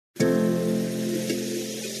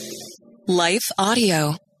Life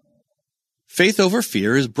Audio. Faith Over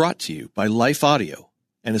Fear is brought to you by Life Audio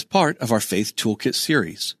and is part of our Faith Toolkit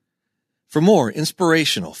series. For more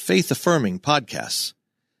inspirational, faith-affirming podcasts,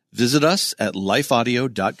 visit us at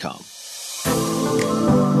lifeaudio.com.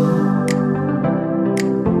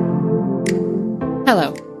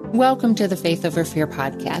 Hello. Welcome to the Faith Over Fear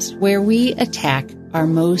podcast, where we attack our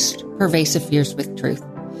most pervasive fears with truth.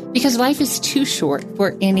 Because life is too short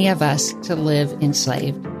for any of us to live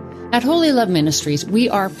enslaved. At Holy Love Ministries, we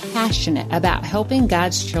are passionate about helping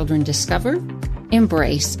God's children discover,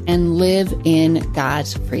 embrace, and live in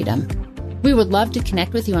God's freedom. We would love to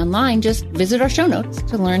connect with you online. Just visit our show notes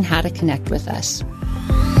to learn how to connect with us.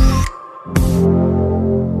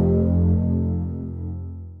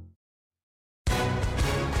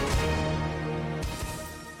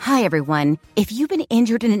 Hi, everyone. If you've been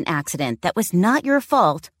injured in an accident that was not your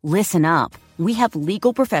fault, listen up. We have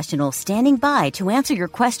legal professionals standing by to answer your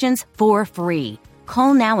questions for free.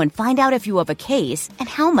 Call now and find out if you have a case and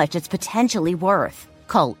how much it's potentially worth.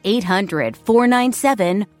 Call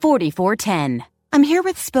 800-497-4410. I'm here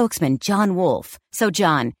with spokesman John Wolf. So,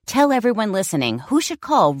 John, tell everyone listening who should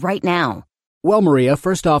call right now. Well, Maria,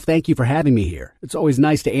 first off, thank you for having me here. It's always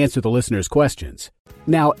nice to answer the listeners' questions.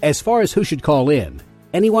 Now, as far as who should call in,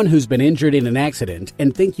 anyone who's been injured in an accident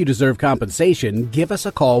and think you deserve compensation, give us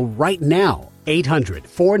a call right now.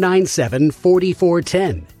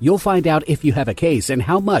 800-497-4410. You'll find out if you have a case and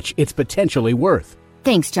how much it's potentially worth.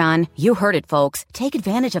 Thanks, John. You heard it, folks. Take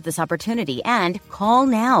advantage of this opportunity and call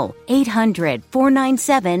now.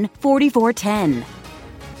 800-497-4410.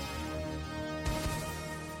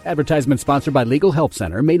 Advertisement sponsored by Legal Help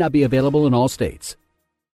Center. May not be available in all states.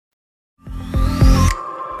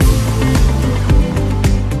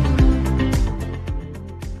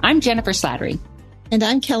 I'm Jennifer Slattery. And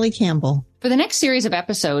I'm Kelly Campbell. For the next series of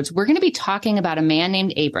episodes, we're going to be talking about a man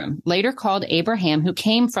named Abram, later called Abraham, who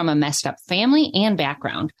came from a messed up family and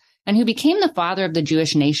background, and who became the father of the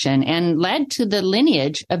Jewish nation and led to the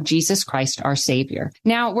lineage of Jesus Christ, our Savior.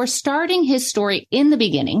 Now, we're starting his story in the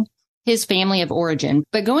beginning, his family of origin,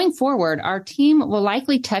 but going forward, our team will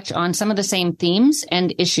likely touch on some of the same themes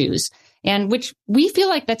and issues, and which we feel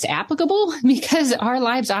like that's applicable because our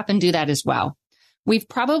lives often do that as well. We've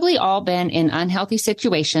probably all been in unhealthy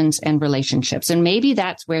situations and relationships, and maybe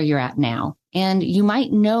that's where you're at now. And you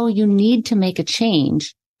might know you need to make a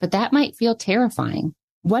change, but that might feel terrifying.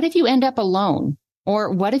 What if you end up alone?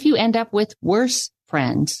 Or what if you end up with worse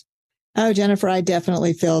friends? Oh, Jennifer, I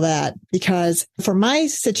definitely feel that because for my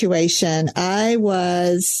situation, I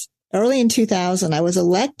was early in 2000, I was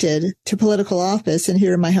elected to political office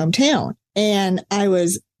here in my hometown, and I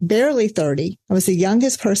was barely 30. I was the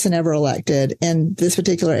youngest person ever elected in this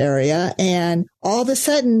particular area. And all of a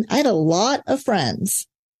sudden, I had a lot of friends,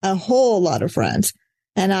 a whole lot of friends.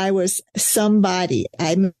 And I was somebody.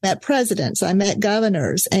 I met presidents, I met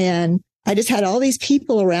governors, and I just had all these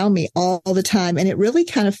people around me all the time. And it really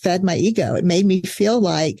kind of fed my ego. It made me feel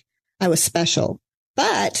like I was special.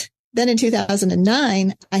 But then in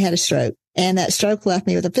 2009, I had a stroke. And that stroke left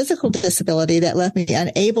me with a physical disability that left me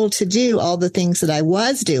unable to do all the things that I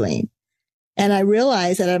was doing. And I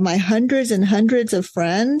realized that out of my hundreds and hundreds of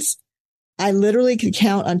friends, I literally could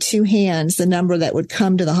count on two hands the number that would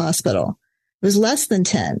come to the hospital. It was less than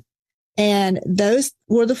 10. And those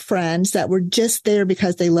were the friends that were just there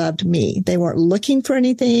because they loved me. They weren't looking for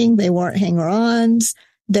anything. They weren't hanger-ons.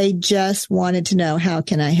 They just wanted to know, how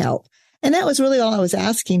can I help? And that was really all I was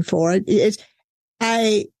asking for.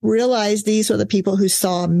 I realized these were the people who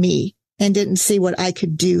saw me and didn't see what I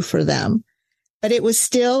could do for them. But it was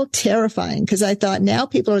still terrifying because I thought now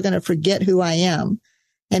people are going to forget who I am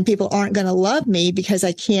and people aren't going to love me because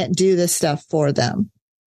I can't do this stuff for them.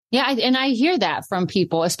 Yeah. And I hear that from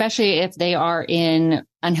people, especially if they are in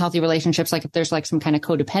unhealthy relationships, like if there's like some kind of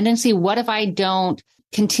codependency. What if I don't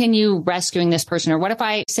continue rescuing this person? Or what if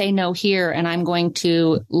I say no here and I'm going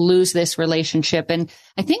to lose this relationship? And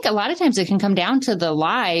I think a lot of times it can come down to the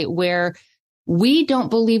lie where we don't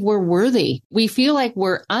believe we're worthy. We feel like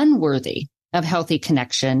we're unworthy of healthy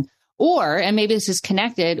connection. Or, and maybe this is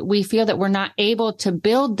connected, we feel that we're not able to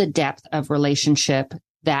build the depth of relationship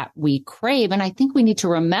that we crave. And I think we need to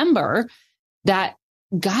remember that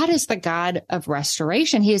God is the God of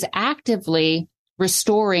restoration. He is actively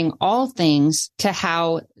restoring all things to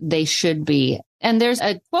how they should be. And there's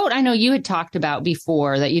a quote I know you had talked about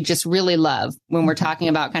before that you just really love when we're talking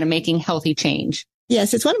about kind of making healthy change.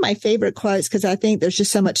 Yes, it's one of my favorite quotes because I think there's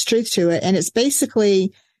just so much truth to it. And it's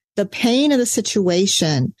basically the pain of the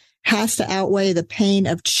situation has to outweigh the pain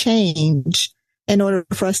of change in order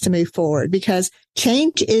for us to move forward, because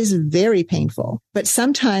change is very painful. But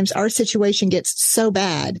sometimes our situation gets so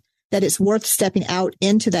bad that it's worth stepping out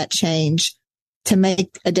into that change to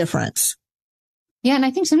make a difference. Yeah. And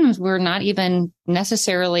I think sometimes we're not even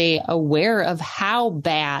necessarily aware of how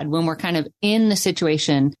bad when we're kind of in the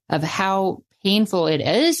situation of how painful it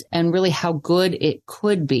is and really how good it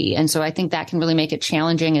could be. And so I think that can really make it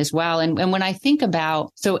challenging as well. And when I think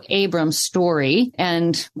about, Abram's story,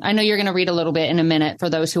 and I know you're going to read a little bit in a minute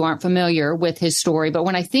for those who aren't familiar with his story, but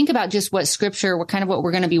when I think about just what scripture, what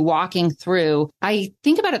we're going to be walking through, I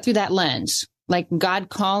think about it through that lens. Like God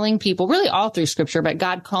calling people, really all through scripture, but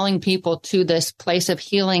God calling people to this place of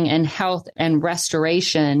healing and health and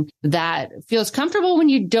restoration that feels comfortable when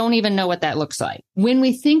you don't even know what that looks like. When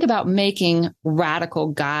we think about making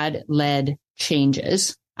radical God-led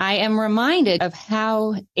changes, I am reminded of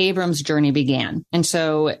how Abram's journey began. And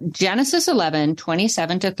so Genesis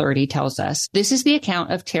 11:27-30 tells us, this is the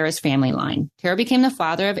account of Terah's family line. Terah became the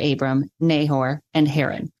father of Abram, Nahor, and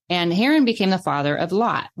Haran. And Haran became the father of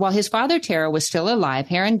Lot. While his father Terah was still alive,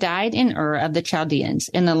 Haran died in Ur of the Chaldeans,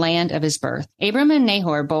 in the land of his birth. Abram and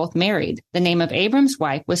Nahor both married. The name of Abram's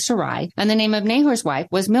wife was Sarai, and the name of Nahor's wife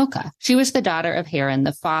was Milcah. She was the daughter of Haran,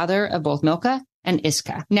 the father of both Milcah and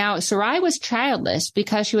Iscah. Now, Sarai was childless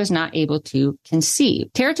because she was not able to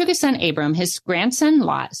conceive. Terah took his son Abram, his grandson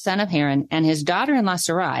Lot, son of Haran, and his daughter-in-law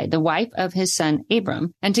Sarai, the wife of his son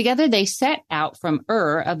Abram, and together they set out from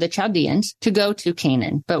Ur of the Chaldeans to go to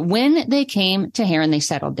Canaan. But when they came to Haran, they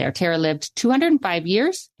settled there. Terah lived 205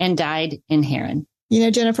 years and died in Haran. You know,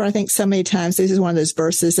 Jennifer, I think so many times this is one of those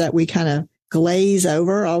verses that we kind of glaze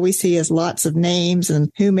over. All we see is lots of names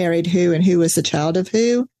and who married who and who was the child of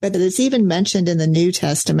who. But it's even mentioned in the New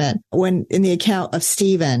Testament when in the account of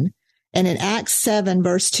Stephen. And in Acts 7,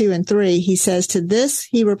 verse 2 and 3, he says, to this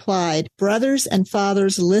he replied, brothers and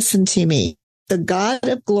fathers, listen to me. The God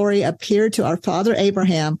of glory appeared to our father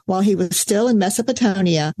Abraham while he was still in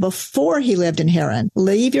Mesopotamia before he lived in Haran.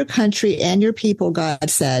 Leave your country and your people, God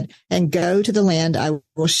said, and go to the land I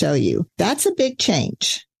will show you. That's a big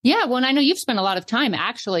change. Yeah, well, and I know you've spent a lot of time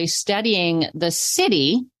actually studying the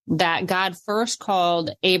city that God first called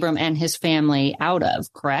Abram and his family out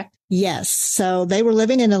of, correct? Yes. So they were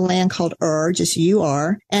living in a land called Ur, just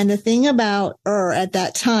Ur. And the thing about Ur at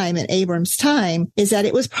that time, in Abram's time, is that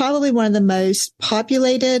it was probably one of the most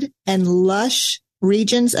populated and lush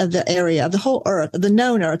regions of the area, of the whole earth, of the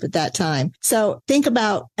known earth at that time. So think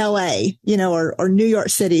about LA, or New York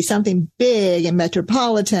City, something big and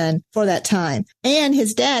metropolitan for that time. And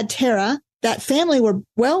his dad, Terah, that family were,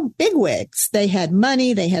 bigwigs. They had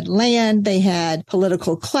money, they had land, they had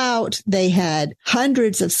political clout, they had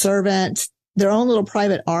hundreds of servants, their own little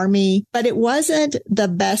private army, but it wasn't the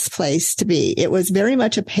best place to be. It was very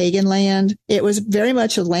much a pagan land. It was very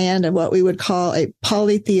much a land of what we would call a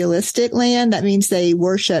polytheistic land. That means they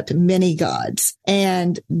worshiped many gods.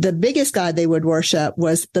 And the biggest god they would worship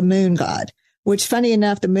was the moon god, which, funny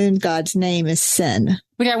enough, the moon god's name is Sin.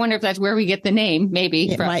 Which I wonder if that's where we get the name,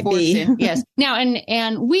 maybe. It might be. Yes. Now,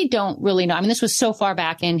 and we don't really know. I mean, this was so far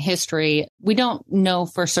back in history. We don't know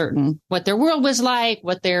for certain what their world was like,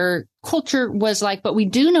 what their culture was like, but we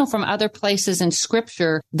do know from other places in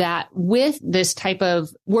scripture that with this type of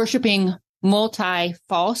worshiping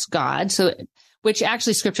multi-false gods, which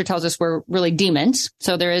actually scripture tells us were really demons.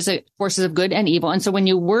 So there is forces of good and evil. And so when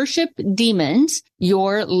you worship demons,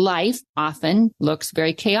 your life often looks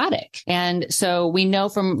very chaotic. And so we know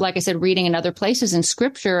from, like I said, reading in other places in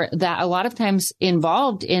scripture that a lot of times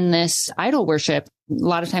involved in this idol worship, a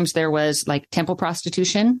lot of times there was like temple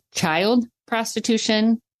prostitution, child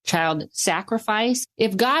sacrifice.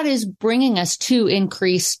 If God is bringing us to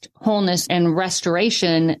increased wholeness and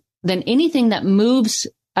restoration, then anything that moves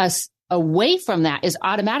us away from that is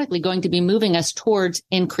automatically going to be moving us towards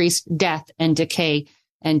increased death and decay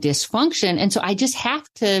and dysfunction. And so I just have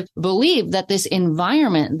to believe that this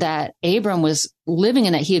environment that Abram was living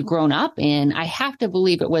in, that he had grown up in, I have to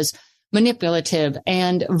believe it was manipulative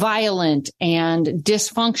and violent and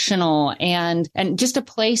dysfunctional and just a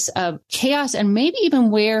place of chaos. And maybe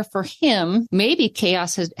even where for him, maybe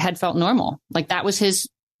chaos had felt normal. Like that was his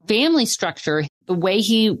family structure, the way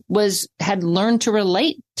he had learned to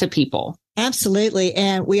relate to people. Absolutely.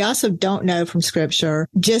 And we also don't know from scripture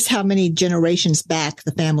just how many generations back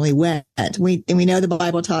the family went. We know the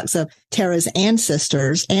Bible talks of Terah's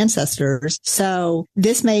ancestors. So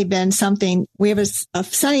this may have been something. We have a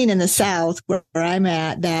saying in the South where I'm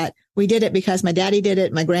at that we did it because my daddy did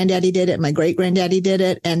it, my granddaddy did it, my great granddaddy did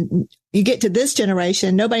it. And you get to this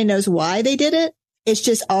generation, nobody knows why they did it. It's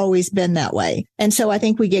just always been that way. And so I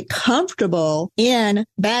think we get comfortable in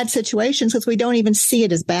bad situations because we don't even see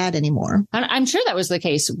it as bad anymore. I'm sure that was the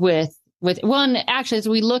case with and actually, as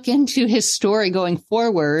we look into his story going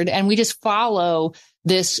forward and we just follow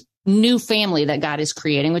this new family that God is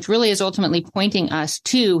creating, which really is ultimately pointing us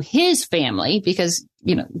to his family, because,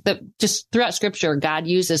 just throughout scripture, God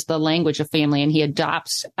uses the language of family and he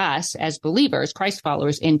adopts us as believers, Christ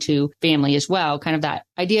followers, into family as well, kind of that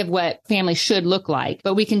idea of what family should look like.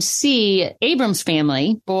 But we can see Abram's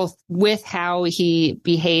family, both with how he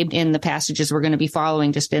behaved in the passages we're going to be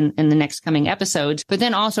following just in the next coming episodes, but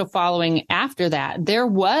then also following after that. There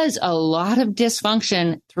was a lot of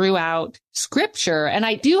dysfunction throughout scripture. And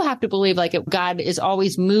I do have to believe God is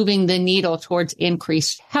always moving the needle towards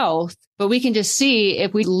increased health. But we can just see,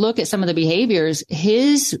 if we look at some of the behaviors,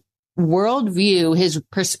 his worldview, his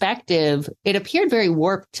perspective, it appeared very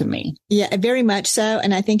warped to me. Yeah, very much so.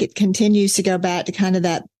 And I think it continues to go back to kind of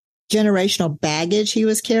that generational baggage he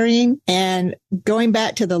was carrying, and going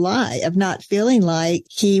back to the lie of not feeling like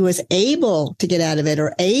he was able to get out of it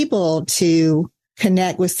or able to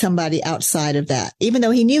connect with somebody outside of that, even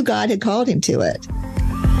though he knew God had called him to it.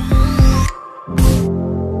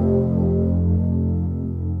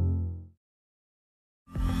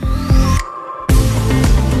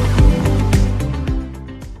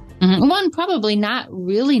 One, probably not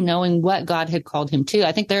really knowing what God had called him to.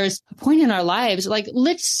 I think there's a point in our lives,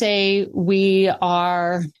 let's say we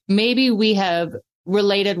have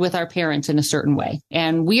related with our parents in a certain way,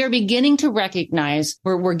 and we are beginning to recognize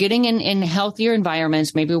we're getting in healthier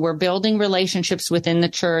environments. Maybe we're building relationships within the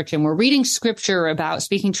church, and we're reading scripture about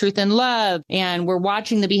speaking truth in love, and we're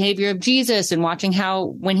watching the behavior of Jesus and watching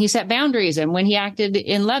how when he set boundaries and when he acted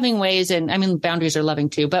in loving ways. And I mean, boundaries are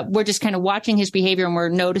loving too, but we're just kind of watching his behavior, and we're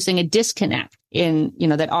noticing a disconnect in,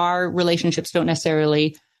 that our relationships don't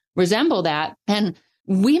necessarily resemble that. And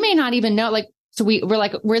we may not even know, so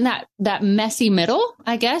we're in that messy middle,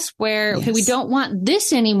 I guess, where, yes, we don't want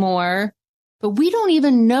this anymore, but we don't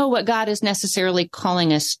even know what God is necessarily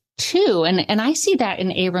calling us to. And I see that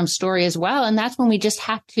in Abram's story as well. And that's when we just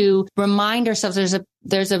have to remind ourselves.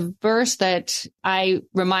 There's a verse that I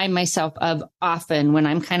remind myself of often when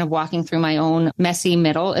I'm kind of walking through my own messy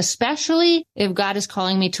middle, especially if God is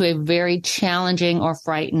calling me to a very challenging or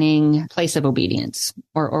frightening place of obedience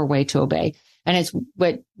or way to obey. And it's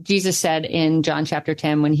what Jesus said in John chapter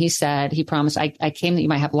 10, when he promised, I came that you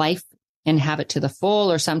might have life and have it to the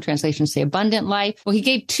full, or some translations say abundant life. Well, he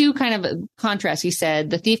gave two kind of contrasts. He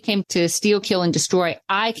said, the thief came to steal, kill, and destroy.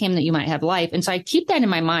 I came that you might have life. And so I keep that in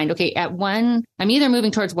my mind. Okay, at one, I'm either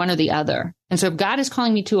moving towards one or the other. And so if God is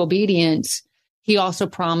calling me to obedience, he also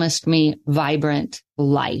promised me vibrant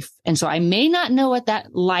life. And so I may not know what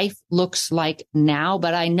that life looks like now,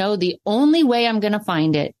 but I know the only way I'm going to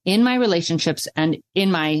find it in my relationships and in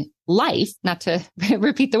my life, not to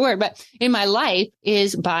repeat the word, but in my life,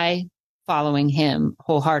 is by following him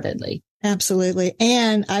wholeheartedly. Absolutely.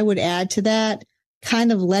 And I would add to that,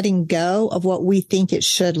 kind of letting go of what we think it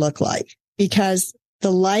should look like, because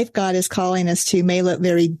the life God is calling us to may look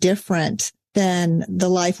very different than the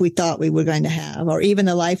life we thought we were going to have, or even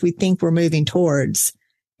the life we think we're moving towards.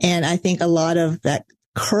 And I think a lot of that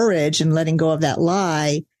courage and letting go of that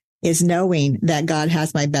lie is knowing that God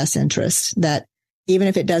has my best interest, that even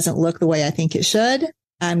if it doesn't look the way I think it should,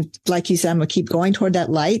 I'm, like you said, I'm going to keep going toward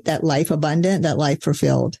that light, that life abundant, that life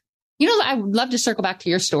fulfilled. I would love to circle back to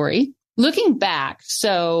your story. Looking back,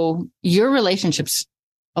 so your relationships,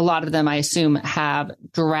 a lot of them, I assume, have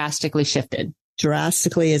drastically shifted.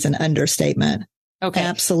 Drastically is an understatement. Okay.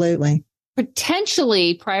 Absolutely.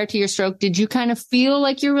 Potentially, prior to your stroke, did you kind of feel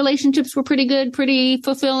like your relationships were pretty good, pretty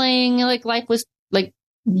fulfilling? Like life was like...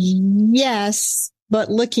 Yes, but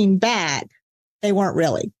looking back, they weren't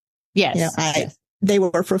really. Yes. Yes. They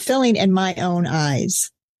were fulfilling in my own eyes.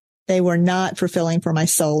 They were not fulfilling for my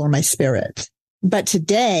soul or my spirit. But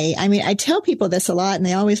today, I tell people this a lot, and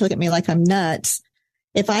they always look at me like I'm nuts.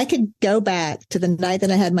 If I could go back to the night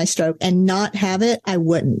that I had my stroke and not have it, I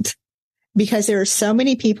wouldn't. Because there are so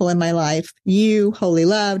many people in my life, you, Holy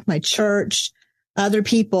Loved, my church, other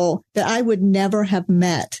people that I would never have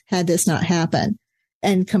met had this not happened.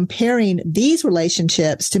 And comparing these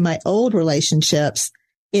relationships to my old relationships,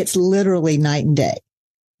 it's literally night and day.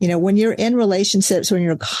 When you're in relationships, when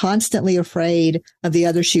you're constantly afraid of the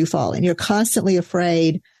other shoe falling, you're constantly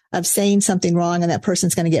afraid of saying something wrong and that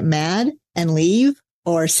person's going to get mad and leave,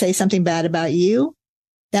 or say something bad about you,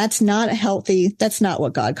 that's not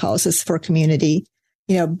what God calls us for community.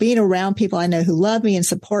 Being around people I know who love me and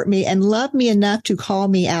support me and love me enough to call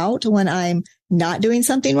me out when I'm not doing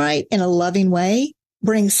something right in a loving way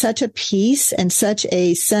brings such a peace and such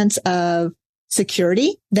a sense of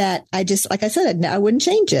security that I just, like I said, I wouldn't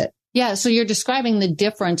change it. Yeah. So you're describing the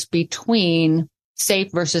difference between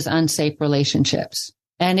safe versus unsafe relationships.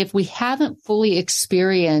 And if we haven't fully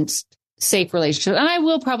experienced safe relationships, and I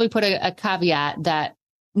will probably put a caveat that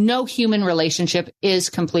no human relationship is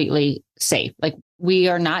completely safe. Like, we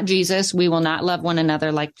are not Jesus. We will not love one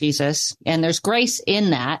another like Jesus. And there's grace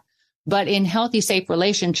in that. But in healthy, safe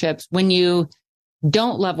relationships, when you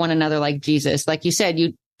don't love one another like Jesus, like you said,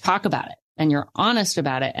 you talk about it and you're honest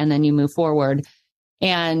about it, and then you move forward.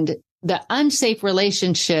 And the unsafe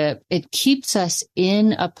relationship, it keeps us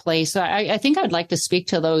in a place. So I think I would like to speak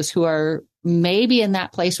to those who are maybe in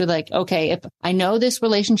that place where, like, okay, if I know this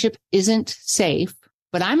relationship isn't safe,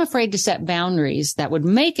 but I'm afraid to set boundaries that would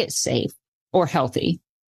make it safe or healthy.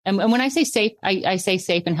 And when I say safe, I say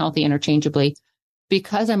safe and healthy interchangeably,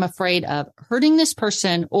 because I'm afraid of hurting this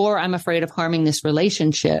person, or I'm afraid of harming this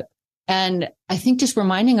relationship. And I think just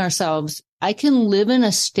reminding ourselves, I can live in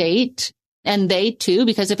a state, and they too,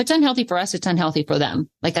 because if it's unhealthy for us, it's unhealthy for them.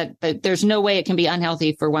 Like that there's no way it can be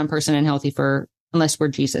unhealthy for one person and healthy unless we're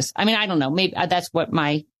Jesus. I mean, I don't know. Maybe that's what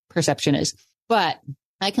my perception is, but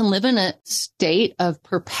I can live in a state of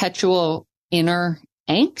perpetual inner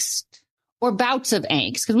angst, or bouts of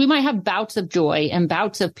angst, because we might have bouts of joy and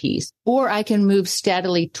bouts of peace, or I can move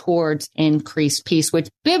steadily towards increased peace, which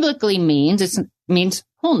biblically means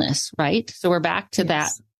wholeness, right? So we're back to that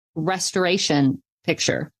restoration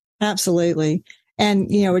picture. Absolutely. And,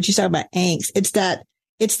 what you talk about angst,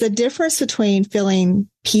 it's the difference between feeling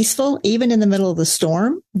peaceful, even in the middle of the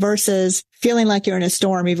storm, versus feeling like you're in a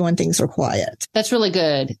storm, even when things are quiet. That's really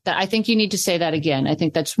good. I think you need to say that again. I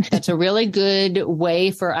think that's a really good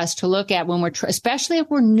way for us to look at when we're, especially if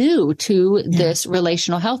we're new to this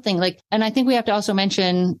relational health thing. And I think we have to also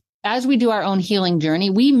mention, as we do our own healing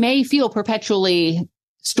journey, we may feel perpetually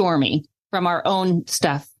stormy from our own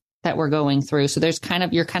stuff that we're going through. So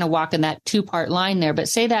you're kind of walking that 2-part line there, but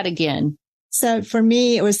say that again. So for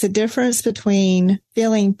me, it was the difference between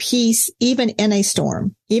feeling peace, even in a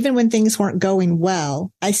storm, even when things weren't going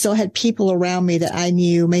well. I still had people around me that I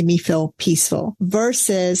knew made me feel peaceful,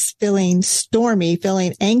 versus feeling stormy,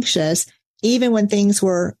 feeling anxious, even when things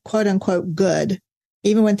were quote unquote good,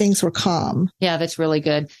 even when things were calm. Yeah, that's really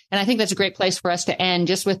good. And I think that's a great place for us to end,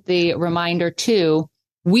 just with the reminder too,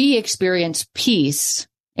 we experience peace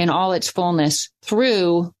in all its fullness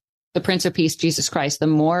through the Prince of Peace, Jesus Christ. The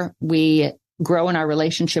more we grow in our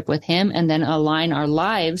relationship with him and then align our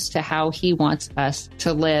lives to how he wants us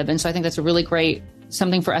to live. And so I think that's a really great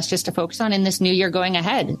something for us just to focus on in this new year going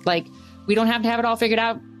ahead. Like, we don't have to have it all figured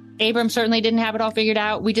out. Abram certainly didn't have it all figured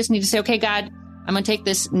out. We just need to say, okay, God, I'm going to take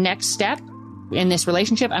this next step in this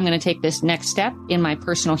relationship. I'm going to take this next step in my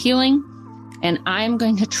personal healing. And I'm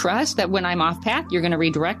going to trust that when I'm off path, you're going to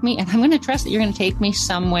redirect me. And I'm going to trust that you're going to take me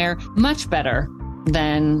somewhere much better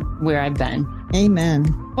than where I've been.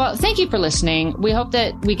 Amen. Well, thank you for listening. We hope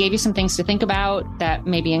that we gave you some things to think about that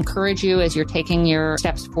maybe encourage you as you're taking your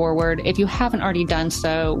steps forward. If you haven't already done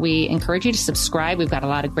so, we encourage you to subscribe. We've got a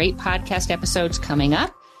lot of great podcast episodes coming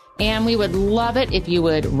up, and we would love it if you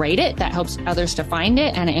would rate it. That helps others to find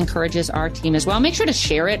it, and it encourages our team as well. Make sure to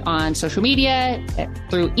share it on social media,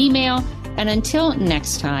 through email. And until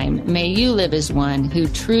next time, may you live as one who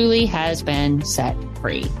truly has been set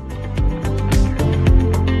free.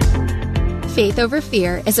 Faith Over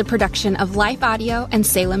Fear is a production of Life Audio and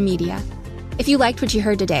Salem Media. If you liked what you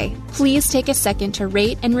heard today, please take a second to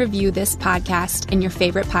rate and review this podcast in your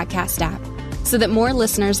favorite podcast app so that more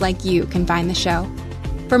listeners like you can find the show.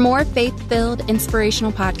 For more faith-filled,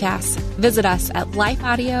 inspirational podcasts, visit us at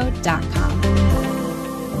lifeaudio.com.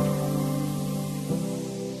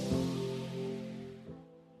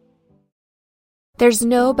 There's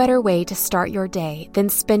no better way to start your day than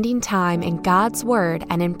spending time in God's Word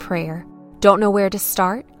and in prayer. Don't know where to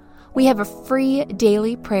start? We have a free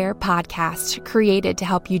daily prayer podcast created to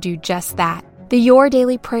help you do just that. The Your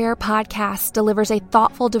Daily Prayer podcast delivers a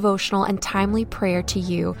thoughtful devotional and timely prayer to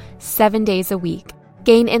you 7 days a week.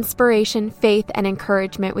 Gain inspiration, faith, and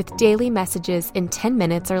encouragement with daily messages in 10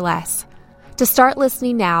 minutes or less. To start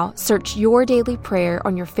listening now, search Your Daily Prayer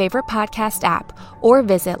on your favorite podcast app or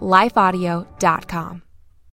visit lifeaudio.com.